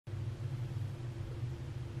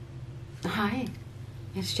Hi,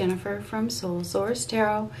 it's Jennifer from Soul Source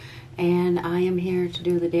Tarot, and I am here to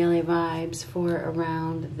do the daily vibes for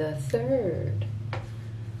around the 3rd.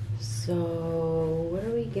 So, what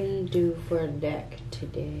are we going to do for a deck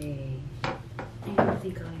today? I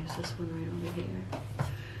think I'll use this one right over here.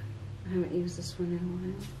 I haven't used this one in a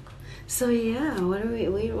while. So yeah, what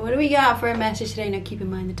do we got for a message today? Now keep in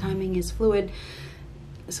mind the timing is fluid.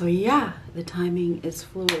 So yeah, the timing is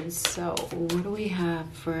fluid. So what do we have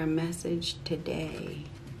for a message today?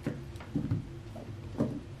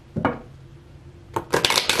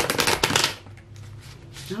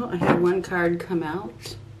 Oh, I had one card come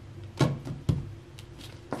out.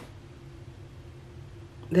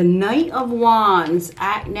 The Knight of Wands.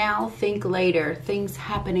 Act now, think later. Things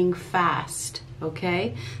happening fast.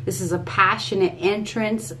 Okay? This is a passionate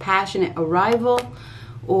entrance, passionate arrival,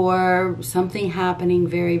 or something happening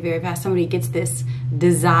very, very fast. Somebody gets this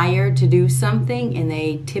desire to do something, and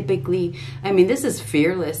they typically, I mean, this is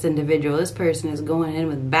fearless individual. This person is going in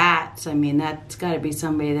with bats. I mean, that's got to be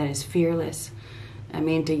somebody that is fearless. I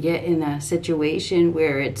mean, to get in a situation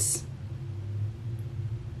where it's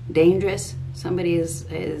dangerous. Somebody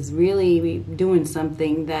is really doing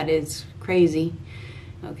something that is crazy.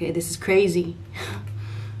 Okay, this is crazy.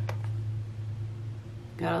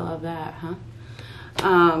 Gotta love that, huh?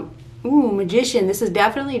 Ooh, Magician. This is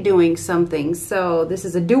definitely doing something. So this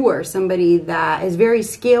is a doer. Somebody that is very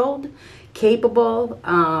skilled, capable,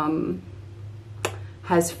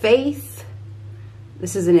 has faith.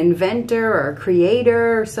 This is an inventor or a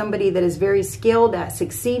creator, somebody that is very skilled at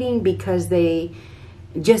succeeding because they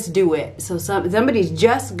just do it. So somebody's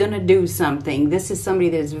just gonna do something. This is somebody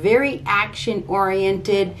that is very action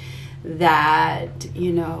oriented, that,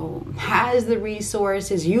 you know, has the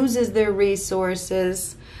resources, uses their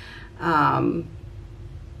resources,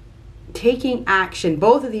 taking action.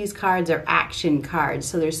 Both of these cards are action cards,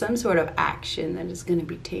 so there's some sort of action that is going to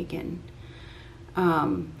be taken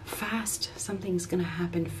fast. Something's going to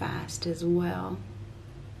happen fast as well.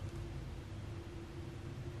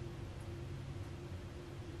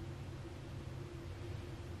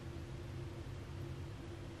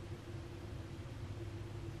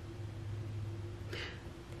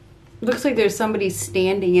 Looks like there's somebody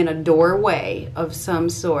standing in a doorway of some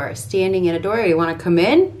sort. Standing in a doorway. You want to come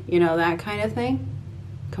in? You know, that kind of thing.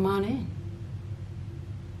 Come on in.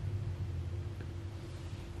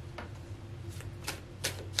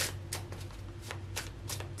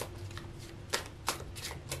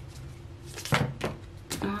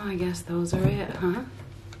 Oh, I guess those are it, huh?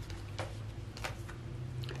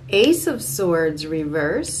 Ace of Swords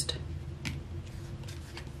reversed.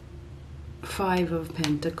 5 of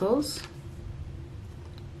Pentacles.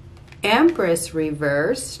 Empress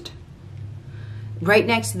reversed. Right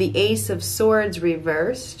next to the Ace of Swords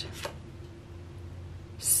reversed.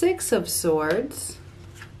 6 of Swords.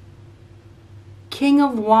 King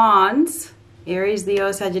of Wands. Aries,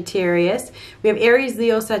 Leo, Sagittarius. We have Aries,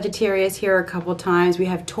 Leo, Sagittarius here a couple times. We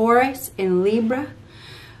have Taurus and Libra.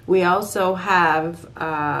 We also have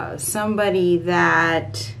somebody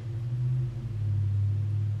that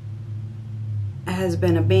has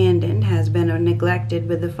been abandoned, has been neglected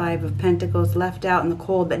with the 5 of Pentacles, left out in the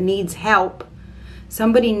cold, but needs help.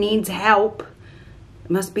 Somebody needs help.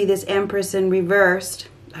 It must be this Empress in reversed.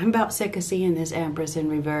 I'm about sick of seeing this Empress in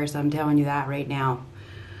reverse. I'm telling you that right now.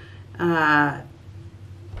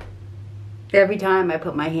 Every time I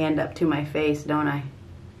put my hand up to my face, don't I?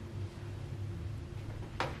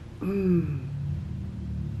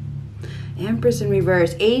 Empress in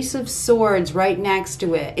reverse. Ace of Swords right next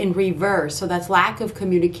to it in reverse. So that's lack of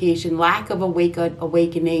communication, lack of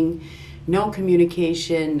awakening, no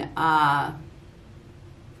communication,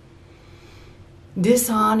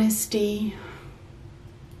 dishonesty.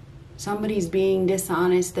 Somebody's being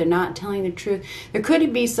dishonest. They're not telling the truth. There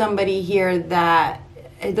could be somebody here that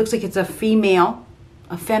it looks like it's a female,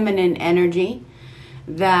 a feminine energy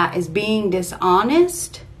that is being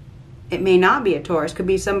dishonest. It may not be a Taurus. It could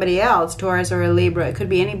be somebody else, Taurus or a Libra. It could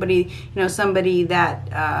be anybody, you know, somebody that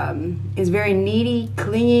is very needy,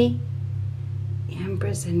 clingy.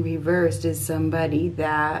 Empress in reversed is somebody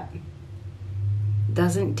that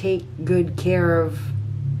doesn't take good care of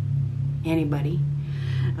anybody,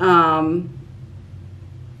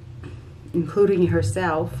 including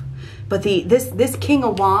herself. But this King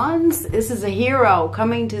of Wands, this is a hero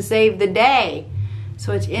coming to save the day.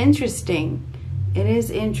 So it's interesting. It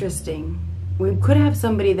is interesting. We could have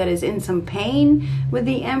somebody that is in some pain with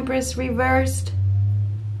the Empress reversed.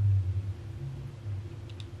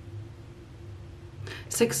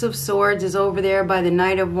 6 of Swords is over there by the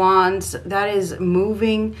Knight of Wands. That is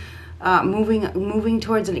moving moving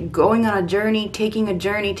towards it, going on a journey, taking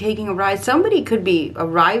a ride. Somebody could be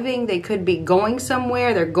arriving. They could be going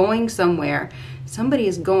somewhere. They're going somewhere. Somebody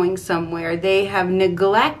is going somewhere. They have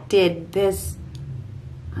neglected this.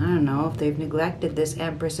 I don't know if they've neglected this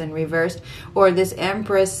Empress in reverse, or this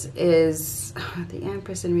Empress is, the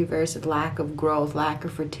Empress in reverse is lack of growth, lack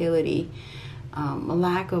of fertility, a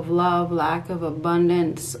lack of love, lack of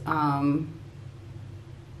abundance,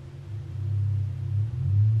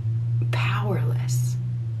 powerless.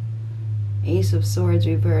 Ace of Swords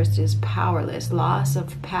reversed is powerless, loss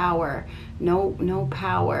of power, no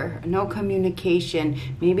power, no communication.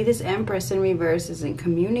 Maybe this Empress in reverse isn't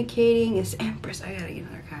communicating. This Empress, I gotta get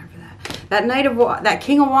another card for that. That Knight of that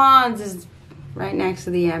King of Wands is right next to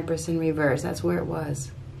the Empress in reverse. That's where it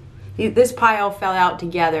was. This pile fell out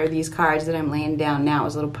together. These cards that I'm laying down now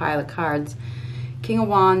is a little pile of cards. King of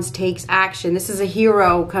Wands takes action. This is a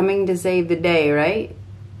hero coming to save the day, right?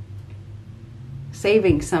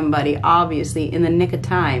 Saving somebody, obviously, in the nick of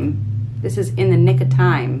time. This is in the nick of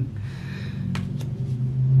time.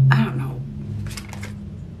 I don't know.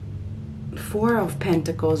 Four of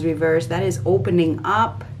Pentacles reversed. That is opening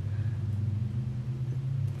up.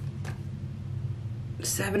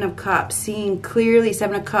 Seven of Cups, seeing clearly.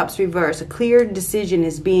 Seven of Cups reversed. A clear decision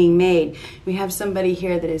is being made. We have somebody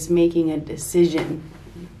here that is making a decision.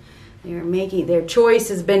 They're making, their choice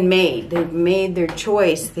has been made. They've made their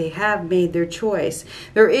choice. They have made their choice.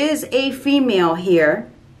 There is a female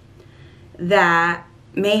here that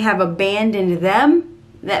may have abandoned them,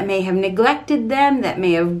 that may have neglected them, that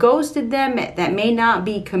may have ghosted them, that may not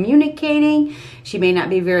be communicating. She may not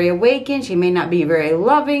be very awakened. She may not be very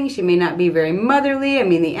loving. She may not be very motherly. I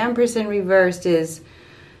mean, the Empress in reversed is,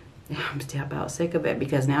 I'm still about sick of it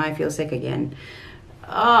because now I feel sick again.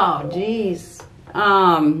 Oh, geez.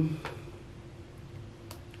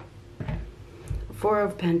 Four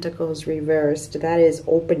of Pentacles reversed. That is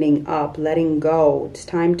opening up, letting go. It's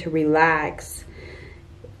time to relax.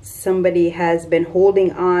 Somebody has been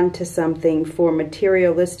holding on to something for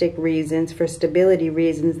materialistic reasons, for stability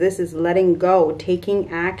reasons. This is letting go,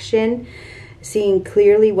 taking action, seeing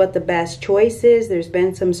clearly what the best choice is. There's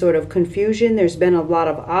been some sort of confusion. There's been a lot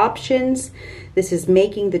of options. This is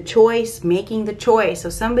making the choice, making the choice.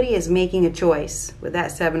 So somebody is making a choice with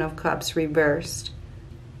that Seven of Cups reversed.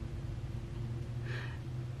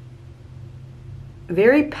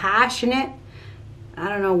 Very passionate. I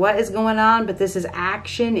don't know what is going on, but this is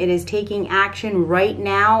action. It is taking action right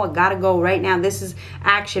now. I gotta go right now. This is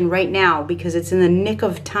action right now because it's in the nick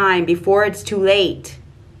of time before it's too late.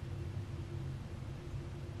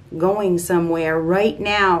 Going somewhere right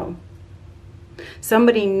now.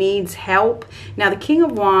 Somebody needs help. Now, the King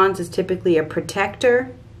of Wands is typically a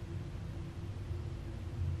protector.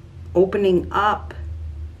 Opening up.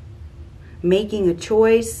 Making a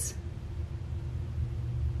choice.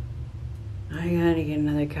 I gotta get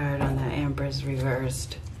another card on that Empress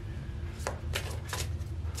reversed.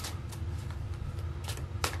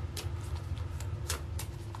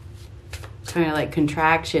 Kind of like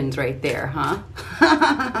contractions right there, huh?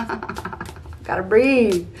 Gotta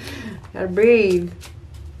breathe. Gotta breathe.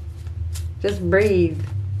 Just breathe.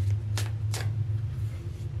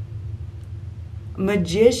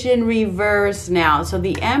 Magician reversed now. So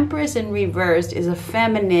the Empress in reversed is a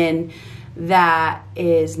feminine that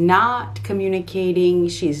is not communicating.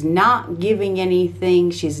 She's not giving anything.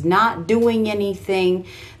 She's not doing anything.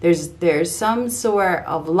 There's some sort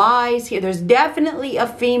of lies here. There's definitely a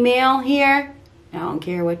female here. I don't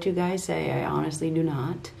care what you guys say. I honestly do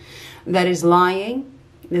not. That is lying.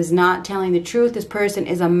 Is not telling the truth. This person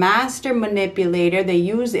is a master manipulator. They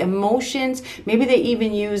use emotions. Maybe they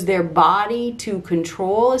even use their body to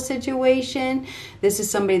control a situation. This is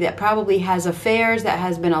somebody that probably has affairs, that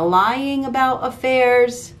has been lying about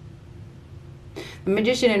affairs. The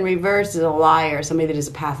Magician in reverse is a liar. Somebody that is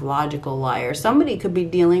a pathological liar. Somebody could be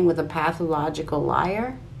dealing with a pathological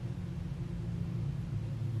liar.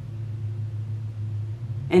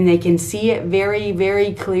 And they can see it very,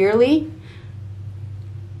 very clearly.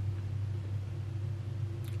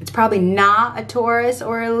 It's probably not a Taurus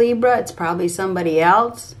or a Libra. It's probably somebody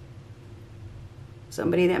else.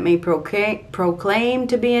 Somebody that may proclaim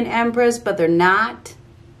to be an Empress, but they're not.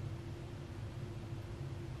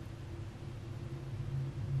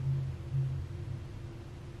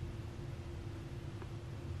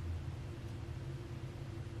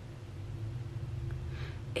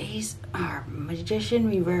 Ace or Magician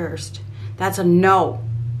reversed. That's a no.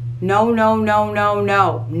 No, no, no, no,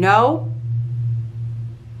 no. No.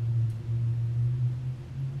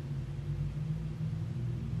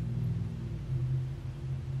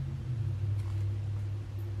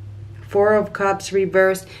 Four of Cups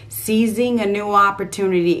reversed, seizing a new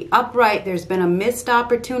opportunity. Upright, there's been a missed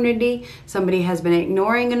opportunity. Somebody has been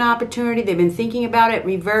ignoring an opportunity. They've been thinking about it.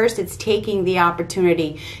 Reversed, it's taking the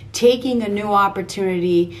opportunity. Taking a new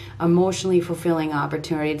opportunity, emotionally fulfilling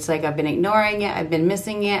opportunity. It's like I've been ignoring it. I've been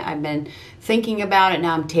missing it. I've been thinking about it.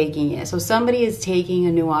 Now I'm taking it. So somebody is taking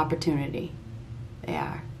a new opportunity. They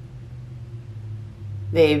are.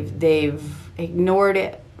 They've ignored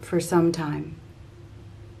it for some time.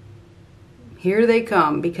 Here they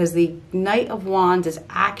come, because the Knight of Wands is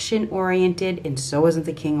action-oriented, and so isn't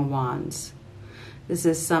the King of Wands. This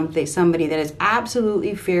is somebody that is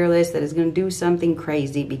absolutely fearless, that is going to do something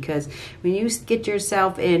crazy, because when you get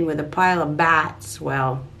yourself in with a pile of bats,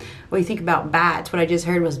 well, what do you think about bats? What I just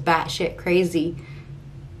heard was batshit crazy.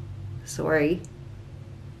 Sorry.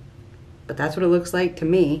 But that's what it looks like to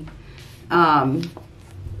me. I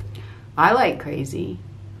like crazy.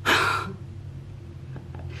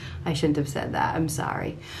 I shouldn't have said that. I'm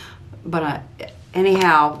sorry. But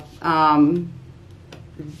anyhow, I'm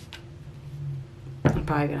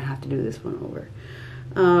probably going to have to do this one over.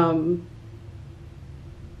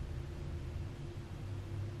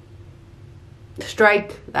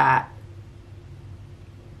 Strike that.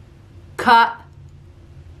 Cut.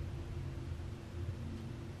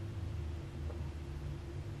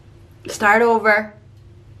 Start over.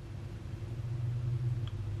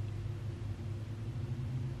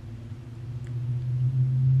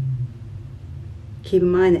 Keep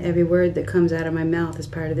in mind that every word that comes out of my mouth is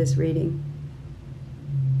part of this reading.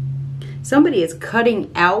 Somebody is cutting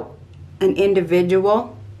out an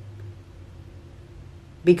individual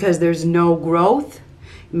because there's no growth.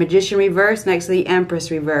 Magician reverse next to the Empress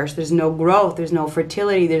reverse. There's no growth. There's no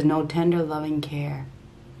fertility. There's no tender loving care.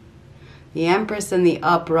 The Empress in the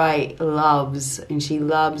upright loves, and she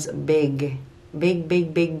loves big. Big,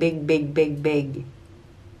 big, big, big, big, big, big.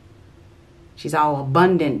 She's all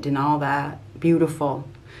abundant and all that. Beautiful.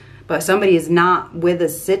 But somebody is not with a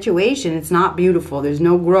situation. It's not beautiful. There's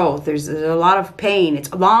no growth. There's a lot of pain.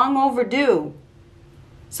 It's long overdue.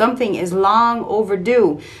 Something is long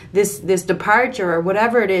overdue. This departure or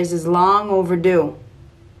whatever it is long overdue.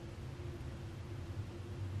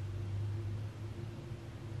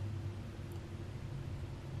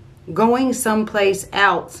 Going someplace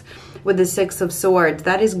else with the Six of Swords.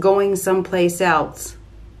 That is going someplace else.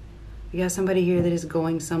 You got somebody here that is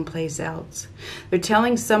going someplace else. They're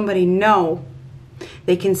telling somebody no.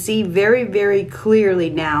 They can see very, very clearly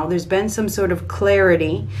now. There's been some sort of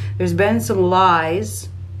clarity. There's been some lies.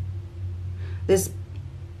 This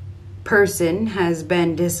person has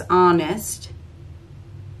been dishonest.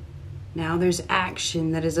 Now there's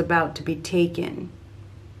action that is about to be taken.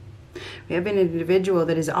 We have an individual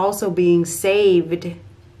that is also being saved.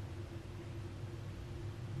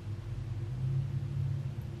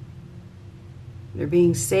 They're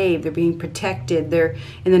being saved. They're being protected. They're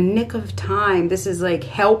in the nick of time. This is like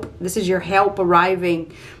help. This is your help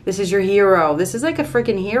arriving. This is your hero. This is like a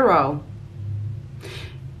freaking hero.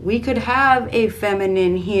 We could have a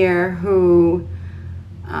feminine here who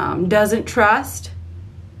doesn't trust.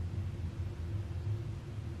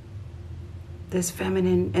 This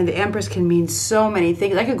feminine, and the Empress can mean so many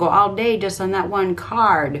things. I could go all day just on that one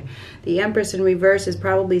card. The Empress in reverse is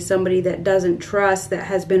probably somebody that doesn't trust, that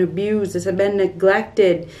has been abused, that has been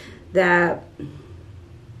neglected, that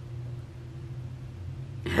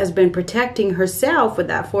has been protecting herself with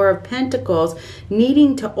that Four of Pentacles,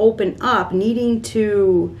 needing to open up, needing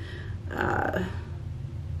to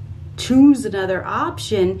choose another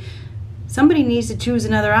option. Somebody needs to choose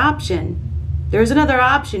another option. There's another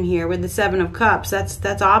option here with the Seven of Cups.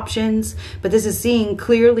 That's options, but this is seeing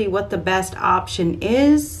clearly what the best option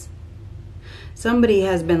is. Somebody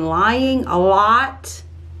has been lying a lot.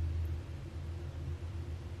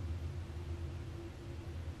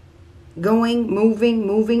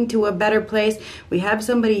 Moving to a better place. We have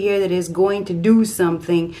somebody here that is going to do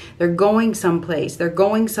something. They're going someplace. They're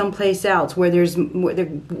going someplace else where they're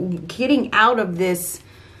getting out of this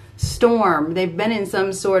storm. They've been in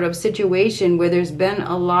some sort of situation where there's been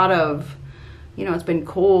a lot of, it's been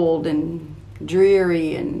cold and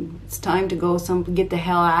dreary, and it's time to go get the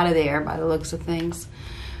hell out of there by the looks of things.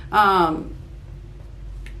 Going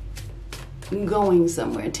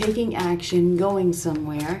somewhere, taking action, going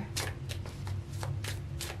somewhere.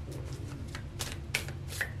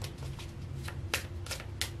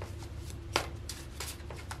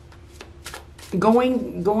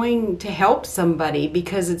 Going to help somebody,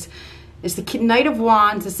 because it's the Knight of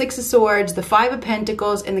Wands, the Six of Swords, the Five of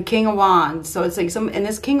Pentacles, and the King of Wands. So it's like and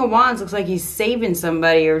this King of Wands looks like he's saving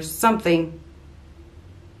somebody or something.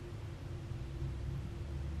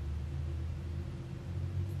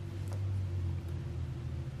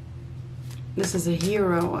 This is a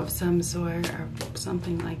hero of some sort or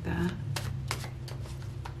something like that.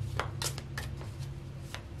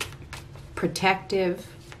 Protective,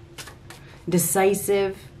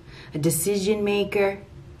 decisive, a decision maker,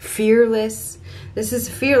 fearless. This is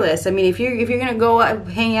fearless. I mean, if you're gonna go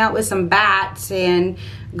hang out with some bats and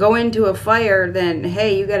go into a fire, then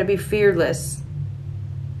hey, you got to be fearless.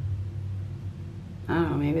 I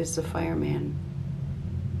don't know. Maybe it's a fireman.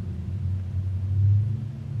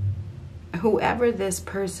 Whoever this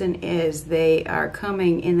person is, they are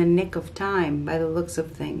coming in the nick of time by the looks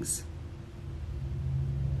of things.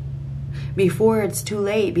 Before it's too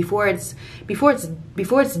late, before it's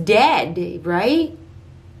dead, right?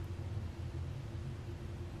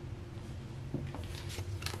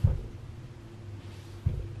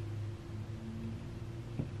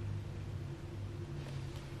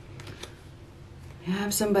 I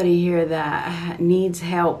have somebody here that needs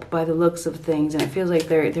help by the looks of things, and it feels like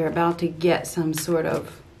they're about to get some sort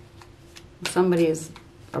of, somebody is,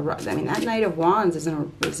 I mean, that Knight of Wands is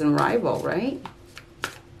an arrival, right?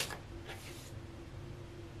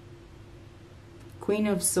 Queen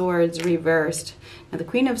of Swords reversed. Now the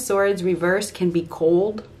Queen of Swords reversed can be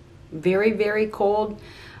cold, very, very cold,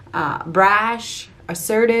 brash,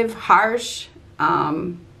 assertive, harsh,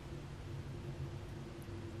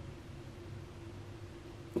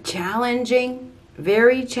 challenging,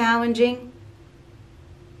 very challenging.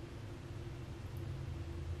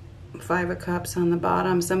 Five of Cups on the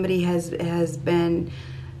bottom. Somebody has been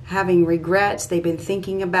having regrets. They've been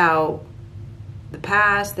thinking about the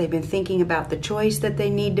past. They've been thinking about the choice that they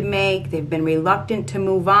need to make. They've been reluctant to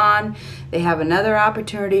move on. They have another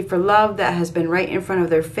opportunity for love that has been right in front of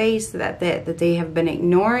their face that they have been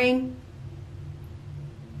ignoring.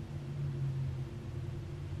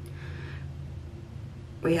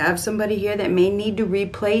 We have somebody here that may need to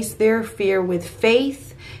replace their fear with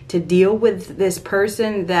faith to deal with this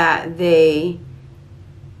person that they,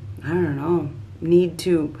 I don't know, need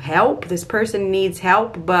to help. This person needs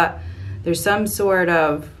help, but there's some sort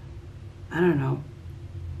of, I don't know,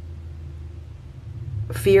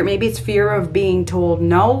 fear. Maybe it's fear of being told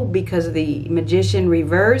no because the Magician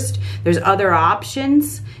reversed. There's other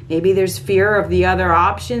options. Maybe there's fear of the other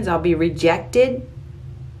options. I'll be rejected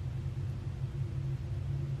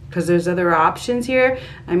because there's other options here.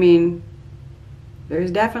 I mean,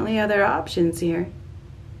 there's definitely other options here.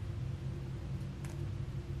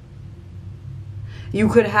 You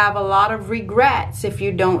could have a lot of regrets if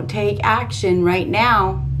you don't take action right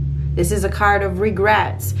now. This is a card of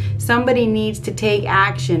regrets. Somebody needs to take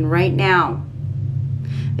action right now.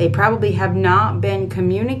 They probably have not been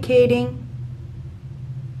communicating.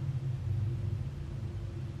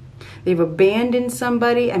 They've abandoned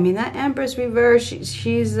somebody. I mean, that Empress reverse,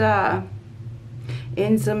 she's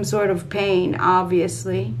in some sort of pain,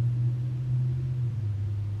 obviously.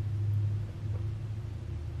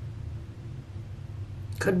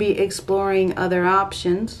 Could be exploring other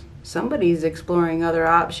options. Somebody's exploring other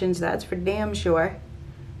options, that's for damn sure.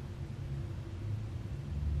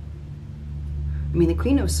 I mean, the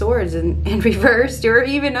Queen of Swords in reversed or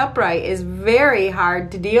even upright is very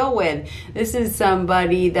hard to deal with. This is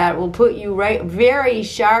somebody that will put you right, very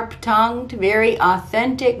sharp-tongued, very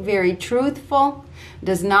authentic, very truthful,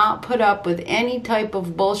 does not put up with any type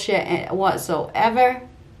of bullshit whatsoever.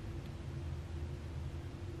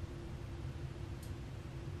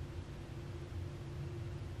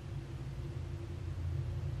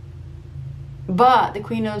 But the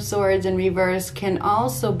Queen of Swords in reverse can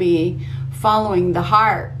also be following the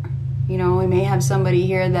heart. You know, we may have somebody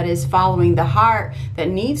here that is following the heart, that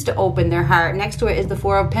needs to open their heart. Next to it is the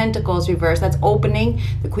Four of Pentacles reverse. That's opening.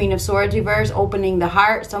 The Queen of Swords reverse, opening the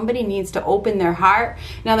heart. Somebody needs to open their heart.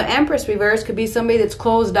 Now the Empress reverse could be somebody that's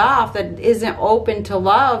closed off, that isn't open to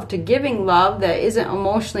love, to giving love, that isn't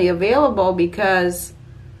emotionally available because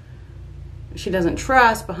she doesn't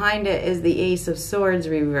trust. Behind it is the Ace of Swords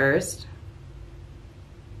reversed.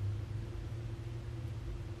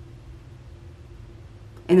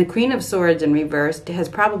 And the Queen of Swords in reverse has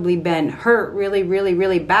probably been hurt really, really,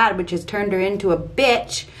 really bad, which has turned her into a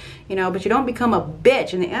bitch. You know, but you don't become a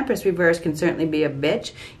bitch. And the Empress reverse can certainly be a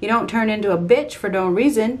bitch. You don't turn into a bitch for no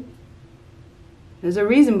reason. There's a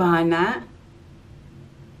reason behind that.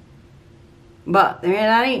 But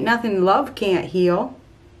that ain't nothing love can't heal.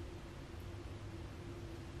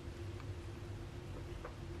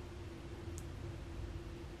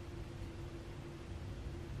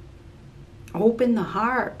 Open the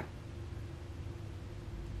heart.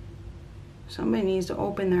 Somebody needs to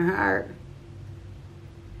open their heart.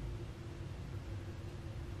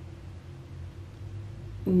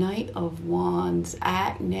 Knight of Wands.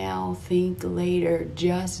 Act now, think later.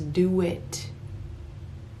 Just do it.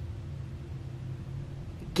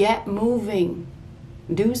 Get moving.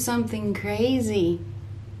 Do something crazy.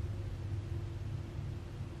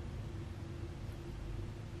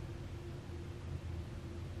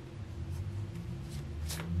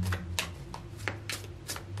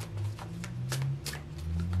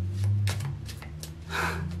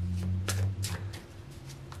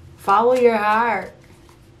 Follow your heart.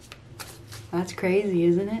 That's crazy,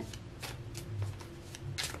 isn't it?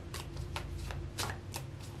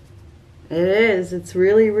 It is. It's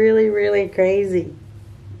really, really, really crazy.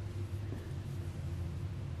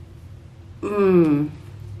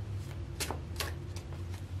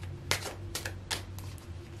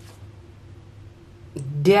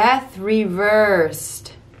 Death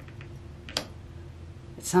reversed.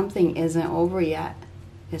 Something isn't over yet.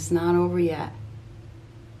 It's not over yet.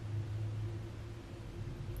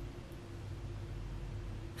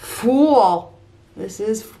 Fool. This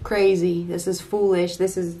is crazy. This is foolish.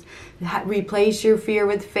 This is replace your fear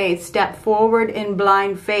with faith. Step forward in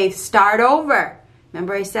blind faith. Start over.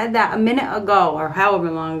 Remember I said that a minute ago, or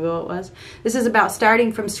however long ago it was. This is about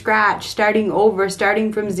starting from scratch, starting over,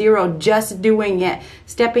 starting from zero, just doing it,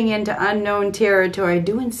 stepping into unknown territory,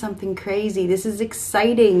 doing something crazy. This is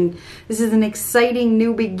exciting. This is an exciting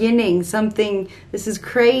new beginning. This is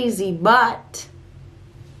crazy, but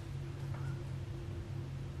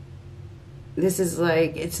this is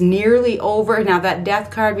like, it's nearly over. Now that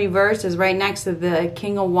death card reversed is right next to the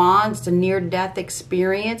King of Wands. It's a near-death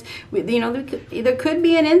experience. There could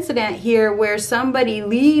be an incident here where somebody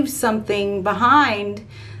leaves something behind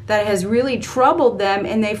that has really troubled them,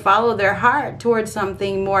 and they follow their heart towards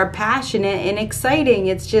something more passionate and exciting.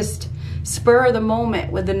 It's just spur of the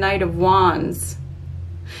moment with the Knight of Wands.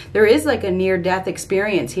 There is like a near-death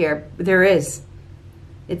experience here. There is.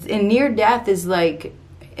 And near-death is like,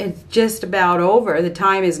 it's just about over. The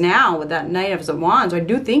time is now with that Knight of Wands. I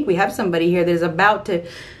do think we have somebody here that is about to,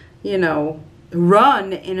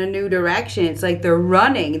 run in a new direction. It's like they're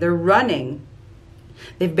running. They're running.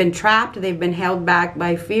 They've been trapped. They've been held back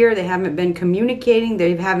by fear. They haven't been communicating.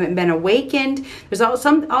 They haven't been awakened. There's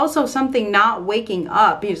also something not waking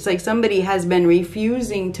up. It's like somebody has been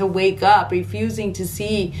refusing to wake up, refusing to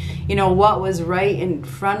see, what was right in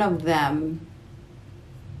front of them.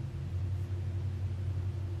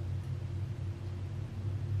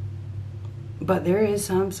 But there is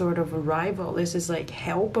some sort of arrival. This is like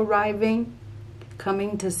help arriving,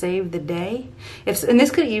 coming to save the day. And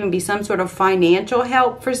this could even be some sort of financial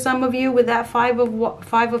help for some of you with that Five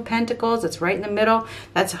of Pentacles. It's right in the middle.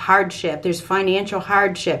 That's hardship. There's financial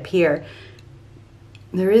hardship here.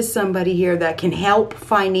 There is somebody here that can help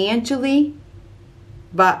financially,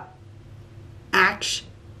 but action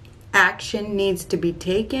needs to be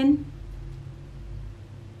taken.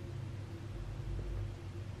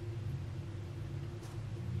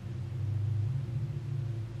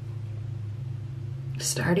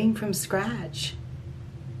 Starting from scratch,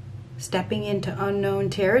 stepping into unknown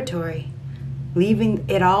territory, leaving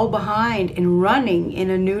it all behind and running in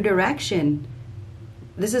a new direction.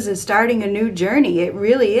 This is starting a new journey. It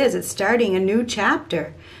really is. It's starting a new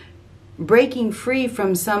chapter. Breaking free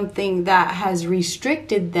from something that has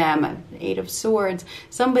restricted them. Eight of Swords.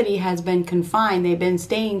 Somebody has been confined. They've been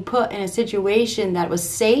staying put in a situation that was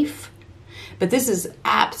safe. But this is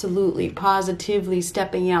absolutely, positively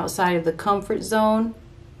stepping outside of the comfort zone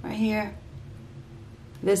right here.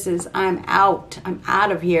 This is, I'm out. I'm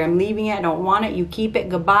out of here. I'm leaving it. I don't want it. You keep it.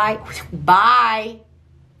 Goodbye. Bye.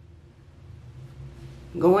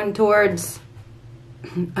 Going towards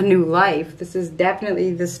a new life. This is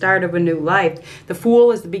definitely the start of a new life. The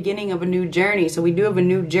Fool is the beginning of a new journey. So we do have a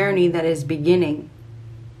new journey that is beginning.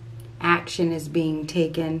 Action is being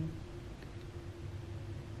taken.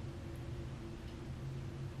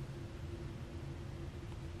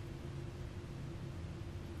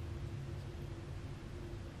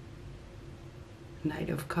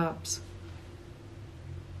 Knight of Cups.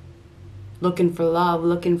 Looking for love,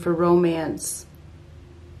 looking for romance,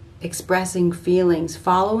 expressing feelings,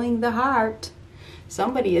 following the heart.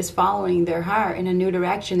 Somebody is following their heart in a new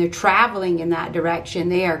direction. They're traveling in that direction.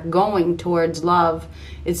 They are going towards love.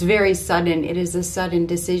 It's very sudden. It is a sudden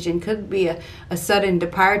decision. Could be a sudden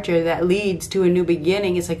departure that leads to a new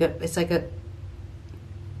beginning. It's like a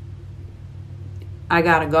I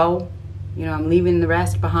gotta go. I'm leaving the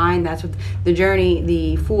rest behind. That's what the journey,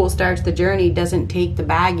 the Fool starts the journey, doesn't take the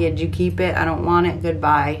baggage. You keep it. I don't want it.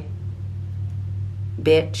 Goodbye.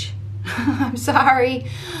 Bitch. I'm sorry.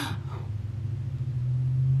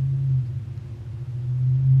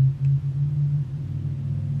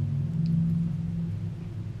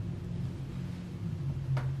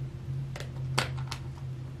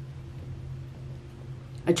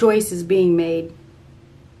 A choice is being made.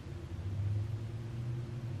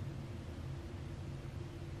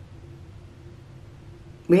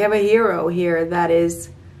 We have a hero here that is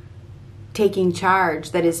taking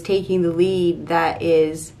charge, that is taking the lead, that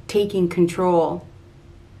is taking control.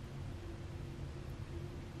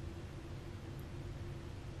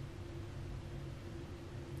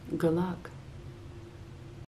 Good luck.